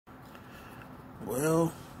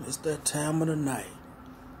Well, it's that time of the night.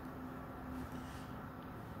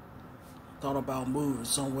 Thought about moving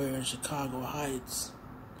somewhere in Chicago Heights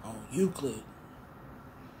on Euclid.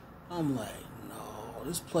 I'm like, no,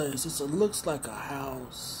 this place, it looks like a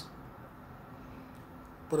house,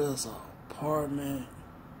 but it's an apartment.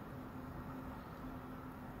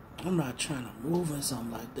 I'm not trying to move in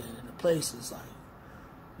something like that. And the place is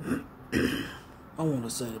like, I want to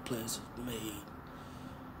say the place was made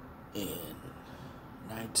in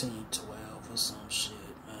 1912 or some shit,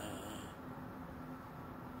 man.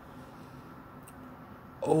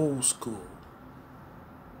 Old school.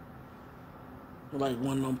 Like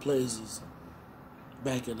one of them places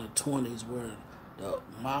back in the 20s where the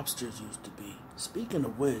mobsters used to be. Speaking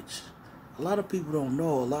of which, a lot of people don't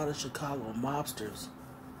know, a lot of Chicago mobsters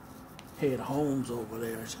had homes over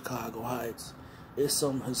there in Chicago Heights. It's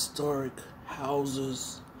some historic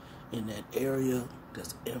houses in that area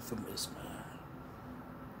that's infamous, man.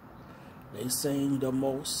 They sing the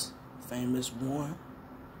most famous one,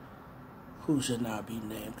 who should not be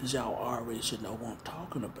named, because y'all already should know what I'm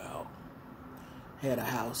talking about, had a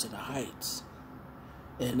house in the Heights.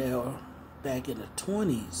 And there, back in the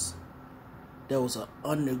 20s, there was an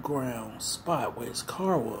underground spot where his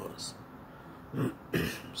car was.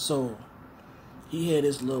 So he had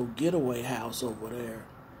his little getaway house over there,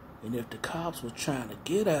 and if the cops were trying to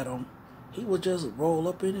get at him, he would just roll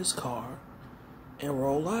up in his car and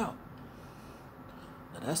roll out.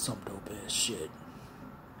 Now that's some dope ass shit.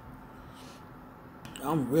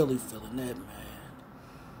 I'm really feeling that, man.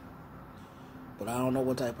 But I don't know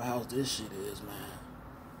what type of house this shit is, man.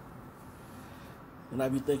 When I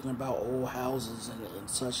be thinking about old houses and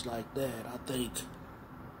such like that, I think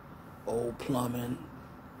old plumbing,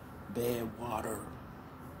 bad water,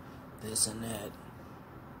 this and that.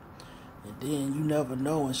 And then you never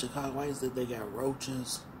know in Chicago Heights that they got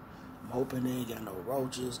roaches. I'm hoping they ain't got no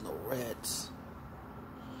roaches, no rats.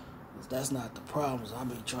 That's not the problems I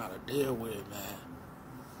be trying to deal with, man.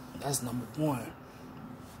 That's number one.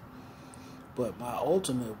 But my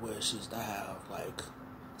ultimate wish is to have like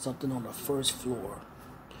something on the first floor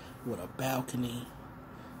with a balcony,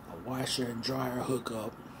 a washer and dryer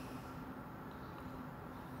hookup,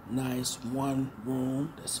 nice one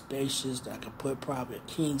room that's spacious that I can put probably a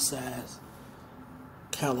king size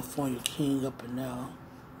California king up in there.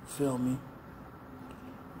 Feel me?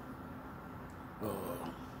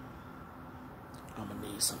 I'm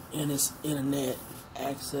gonna need some internet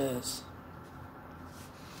access.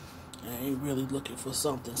 I ain't really looking for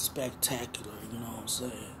something spectacular, you know what I'm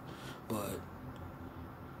saying? But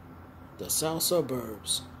the south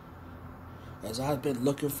suburbs, as I've been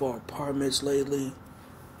looking for apartments lately,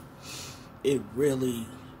 it really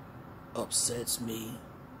upsets me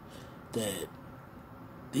that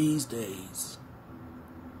these days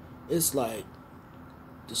it's like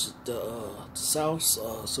the south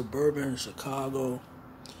suburban Chicago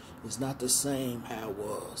is not the same how it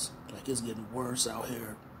was. Like, it's getting worse out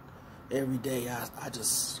here. Every day I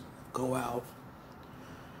just go out,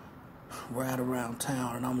 ride around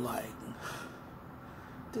town, and I'm like,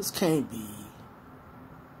 this can't be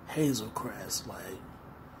Hazelcrest. Like,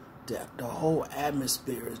 the whole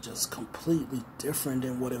atmosphere is just completely different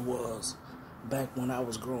than what it was back when I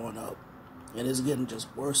was growing up. And it's getting just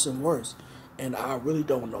worse and worse. And I really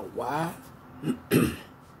don't know why.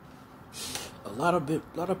 A lot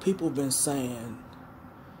of people have been saying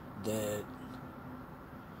that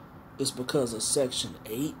it's because of Section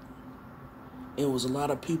 8. It was a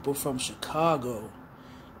lot of people from Chicago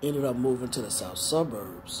ended up moving to the south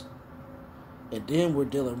suburbs. And then we're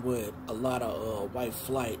dealing with a lot of white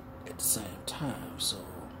flight at the same time. So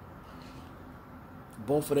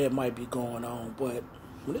both of that might be going on. But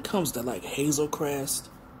when it comes to like Hazelcrest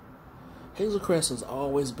has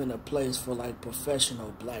always been a place for like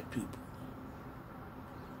professional black people.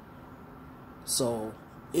 So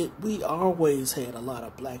we always had a lot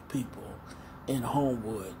of black people in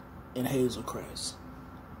Homewood and Hazelcrest.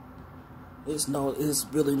 It's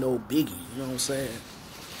really no biggie, you know what I'm saying?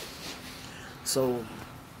 So,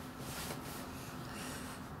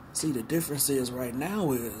 see, the difference is right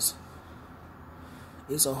now is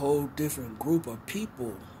it's a whole different group of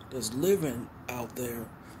people that's living out there,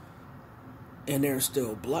 and they're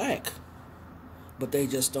still black, but they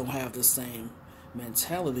just don't have the same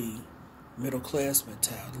mentality, middle class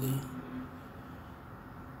mentality.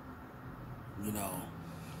 You know,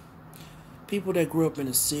 people that grew up in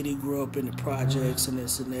the city, grew up in the projects and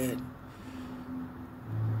this and that,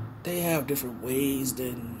 they have different ways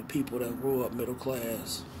than the people that grew up middle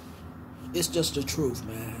class. It's just the truth,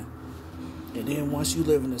 man. And then once you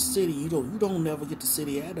live in the city, you don't never get the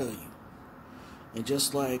city out of you. And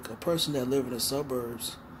just like a person that live in the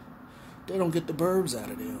suburbs, they don't get the burbs out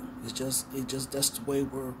of them. It's just that's the way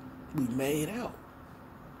we made out.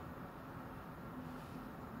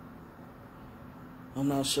 I'm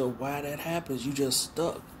not sure why that happens. You just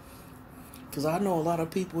stuck. Because I know a lot of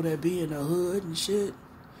people that be in the hood and shit,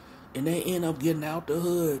 and they end up getting out the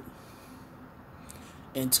hood.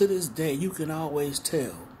 And to this day, you can always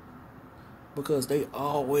tell. Because they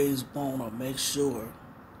always want to make sure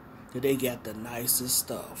that they got the nicest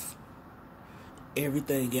stuff.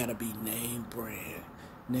 Everything got to be name brand.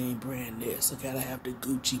 Name brand this. I got to have the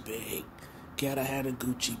Gucci bag. Got to have the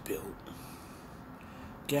Gucci belt.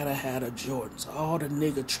 Gotta have the Jordans, all the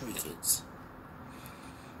nigga trinkets.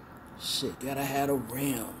 Shit, gotta have the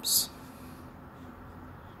rims.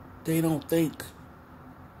 They don't think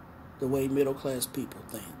the way middle class people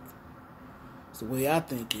think. It's the way I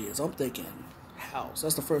think is. I'm thinking house.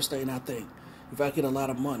 That's the first thing I think. If I get a lot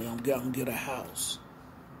of money, I'm gonna get a house.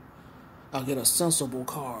 I'll get a sensible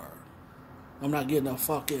car. I'm not getting a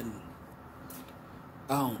fucking,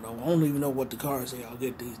 I don't know. I don't even know what the cars y'all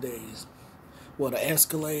get these days. What, an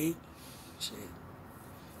Escalade? Shit.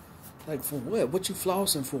 Like, for what? What you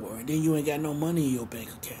flossing for? And then you ain't got no money in your bank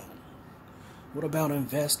account. What about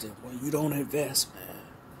investing? Well, you don't invest,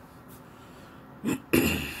 man.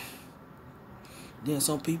 Then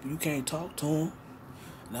some people, you can't talk to them.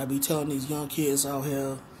 And I be telling these young kids out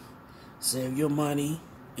here, save your money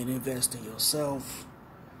and invest in yourself.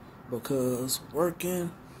 Because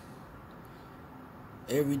working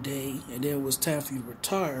every day, and then it was time for you to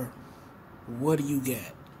retire, what do you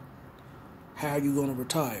get? How are you going to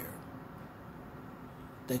retire?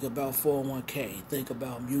 Think about 401k. Think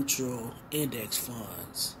about mutual index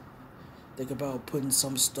funds. Think about putting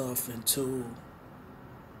some stuff into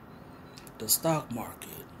the stock market.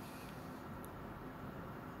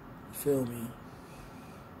 You feel me?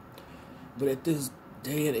 But at this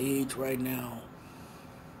day and age right now,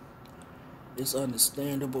 it's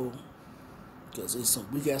understandable because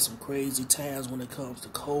we got some crazy times when it comes to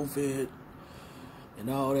COVID. And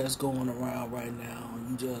all that's going around right now,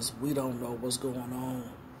 we don't know what's going on.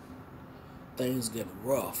 Things getting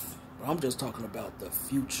rough. But I'm just talking about the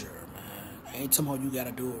future, man. I ain't talking about you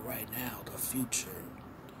gotta do it right now, the future.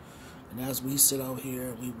 And as we sit out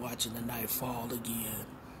here, we watching the night fall again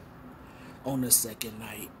on the second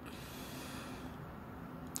night.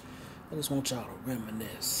 I just want y'all to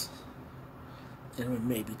reminisce. And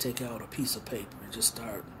maybe take out a piece of paper and just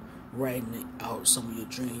start writing out some of your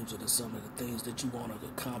dreams or some of the things that you want to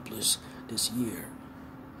accomplish this year.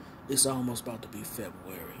 It's almost about to be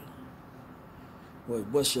February.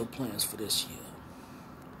 What's your plans for this year?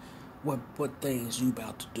 What things you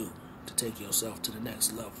about to do to take yourself to the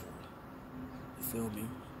next level? You feel me?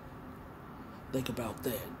 Think about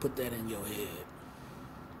that. Put that in your head.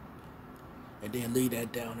 And then leave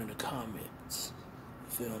that down in the comments.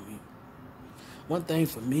 You feel me? One thing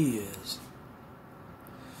for me is,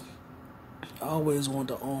 I always want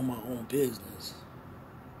to own my own business.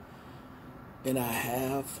 And I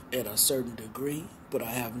have at a certain degree, but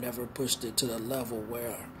I have never pushed it to the level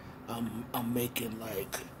where I'm making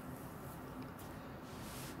like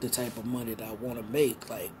the type of money that I want to make,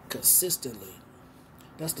 like consistently.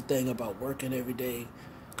 That's the thing about working every day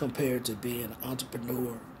compared to being an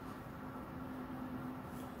entrepreneur.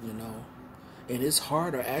 You know? And it's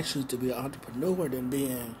harder actually to be an entrepreneur than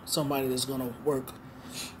being somebody that's going to work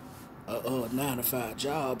a 9-to-5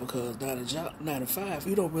 job, because 9 to 5,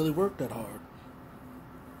 you don't really work that hard.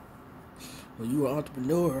 When you're an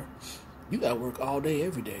entrepreneur, you got to work all day,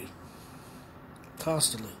 every day,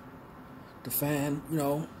 constantly, to find,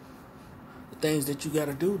 the things that you got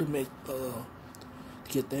to do to make, to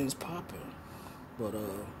get things popping. But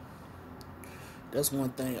that's one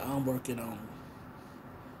thing I'm working on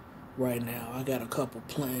right now. I got a couple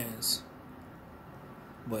plans,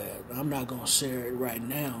 but I'm not going to share it right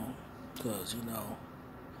now. Because,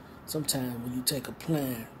 sometimes when you take a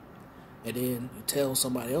plan and then you tell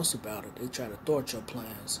somebody else about it, they try to thwart your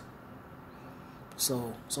plans.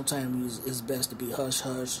 So sometimes it's best to be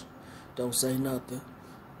hush-hush, don't say nothing.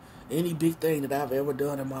 Any big thing that I've ever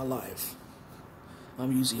done in my life,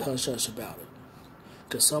 I'm usually hush-hush about it.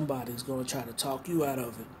 Because somebody's going to try to talk you out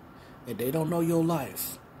of it, and they don't know your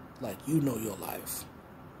life like you know your life.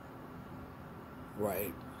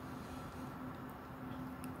 Right?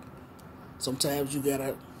 Sometimes you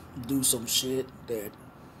gotta do some shit that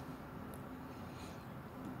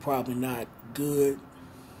probably not good.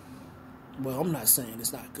 Well, I'm not saying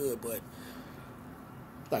it's not good, but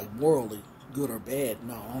like morally good or bad.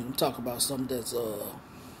 No, I'm talking about something that's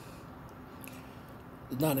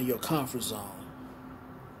not in your comfort zone.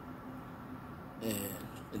 And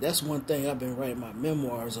And that's one thing I've been writing my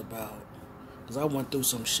memoirs about. Because I went through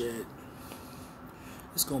some shit.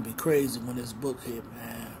 It's going to be crazy when this book hit,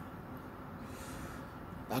 man.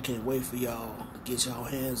 I can't wait for y'all to get y'all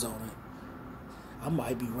hands on it. I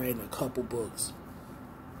might be writing a couple books.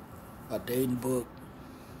 A dating book.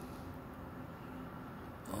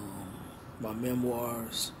 My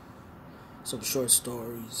memoirs. Some short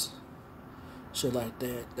stories. Shit like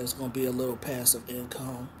that. That's going to be a little passive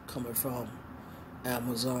income coming from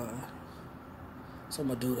Amazon. So I'm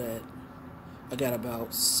going to do that. I got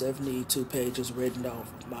about 72 pages written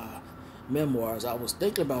off of my memoirs. I was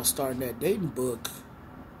thinking about starting that dating book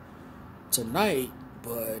tonight,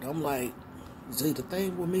 but I'm like, see, the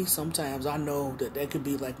thing with me, sometimes I know that could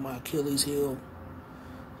be like my Achilles heel.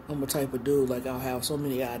 I'm a type of dude, like I'll have so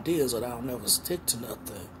many ideas that I'll never stick to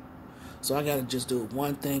nothing. So I gotta just do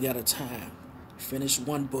one thing at a time. Finish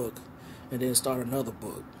one book, and then start another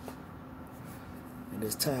book. And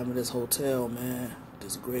this time in this hotel, man,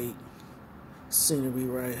 this great scenery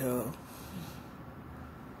right here.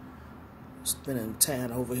 Spending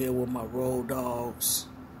time over here with my road dogs.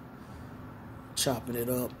 Chopping it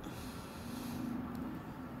up.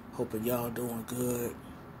 Hoping y'all doing good.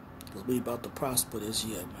 Because we about to prosper this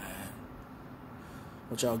year, man.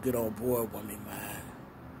 Want y'all get on board with me, man.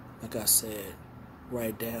 Like I said,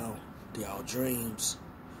 write down y'all dreams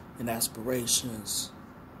and aspirations.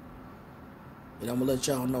 And I'm going to let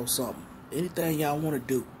y'all know something. Anything y'all want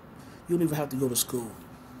to do, you don't even have to go to school.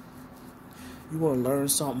 You want to learn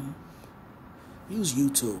something, use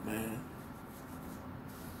YouTube, man.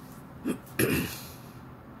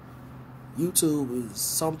 YouTube is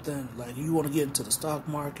something, like you want to get into the stock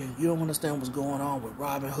market, you don't understand what's going on with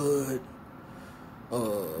Robinhood,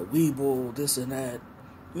 Webull, this and that.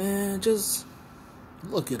 Man, just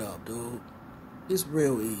look it up, dude. It's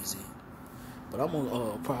real easy. But I'm going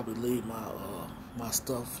to probably leave my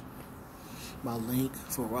stuff, my link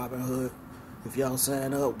for Robinhood. If y'all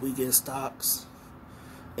sign up, we get stocks,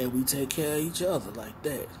 and we take care of each other like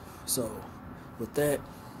that. So, with that,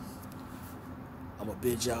 I'm going to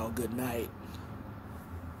bid y'all good night.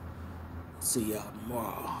 See y'all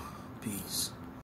tomorrow. Peace.